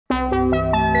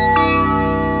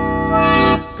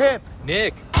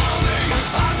Nick!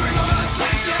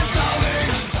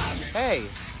 Hey,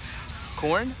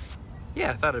 corn?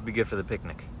 Yeah, I thought it'd be good for the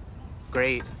picnic.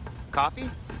 Great. Coffee?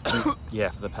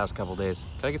 Yeah, for the past couple days.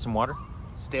 Can I get some water?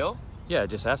 Still? Yeah, I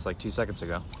just asked like 2 seconds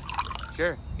ago.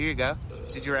 Sure, here you go.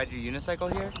 Did you ride your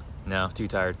unicycle here? No, too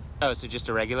tired. Oh, so just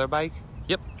a regular bike?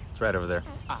 Yep, it's right over there.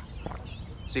 Ah.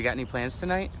 So you got any plans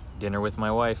tonight? Dinner with my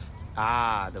wife.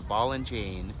 Ah, the ball and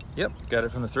chain. Yep, got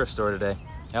it from the thrift store today.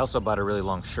 I also bought a really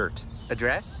long shirt.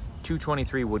 Address?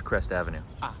 223 Woodcrest Avenue.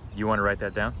 Ah. You want to write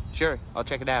that down? Sure, I'll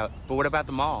check it out. But what about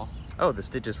the mall? Oh, the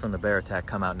stitches from the bear attack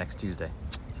come out next Tuesday.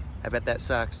 I bet that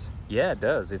sucks. Yeah, it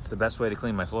does. It's the best way to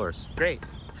clean my floors. Great.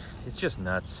 It's just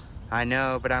nuts. I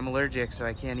know, but I'm allergic, so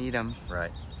I can't eat them.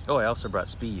 Right. Oh, I also brought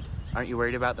Speed. Aren't you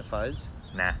worried about the fuzz?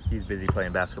 Nah, he's busy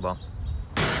playing basketball.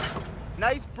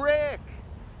 Nice brick!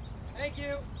 Thank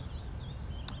you.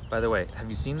 By the way, have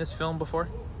you seen this film before?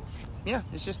 Yeah,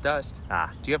 it's just dust.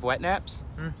 Ah. Do you have wet naps?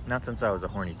 Not since I was a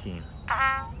horny teen.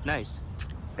 Nice.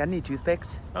 Got any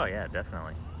toothpicks? Oh yeah,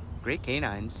 definitely. Great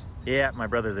canines. Yeah, my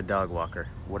brother's a dog walker.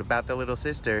 What about the little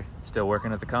sister? Still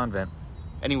working at the convent.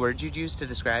 Any words you'd use to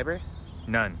describe her?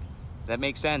 None. That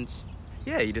makes sense.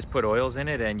 Yeah, you just put oils in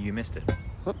it and you missed it.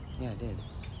 Whoop, yeah, I did.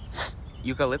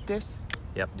 Eucalyptus?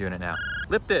 Yep, doing it now.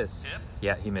 Lip this. Yep.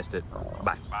 Yeah, he missed it.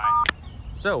 Bye. Bye.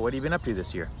 So, what have you been up to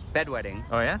this year? Bedwetting.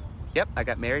 Oh yeah? Yep, I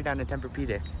got married on a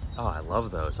Tempur-Pedic. Oh, I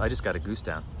love those. I just got a goose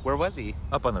down. Where was he?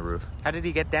 Up on the roof. How did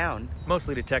he get down?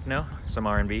 Mostly to techno, some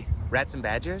R&B. Rats and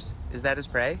badgers? Is that his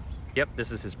prey? Yep,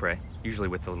 this is his prey. Usually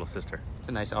with the little sister. It's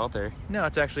a nice altar. No,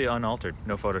 it's actually unaltered.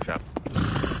 No Photoshop.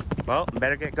 Well,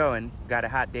 better get going. Got a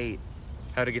hot date.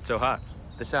 How'd it get so hot?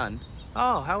 The sun.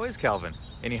 Oh, how is Calvin?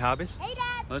 Any hobbies? Hey,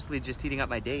 Dad! Mostly just heating up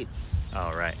my dates.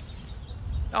 All right.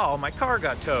 Oh, my car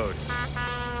got towed.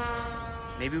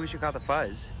 Maybe we should call the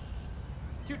fuzz.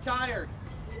 Too tired.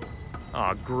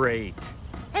 Oh, great.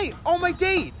 Hey, all my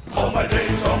dates! All my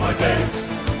dates, all my dates,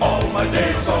 all my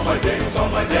dates, all my dates, all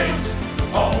my dates,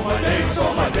 all my dates,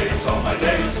 all my dates, all my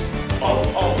dates,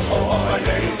 all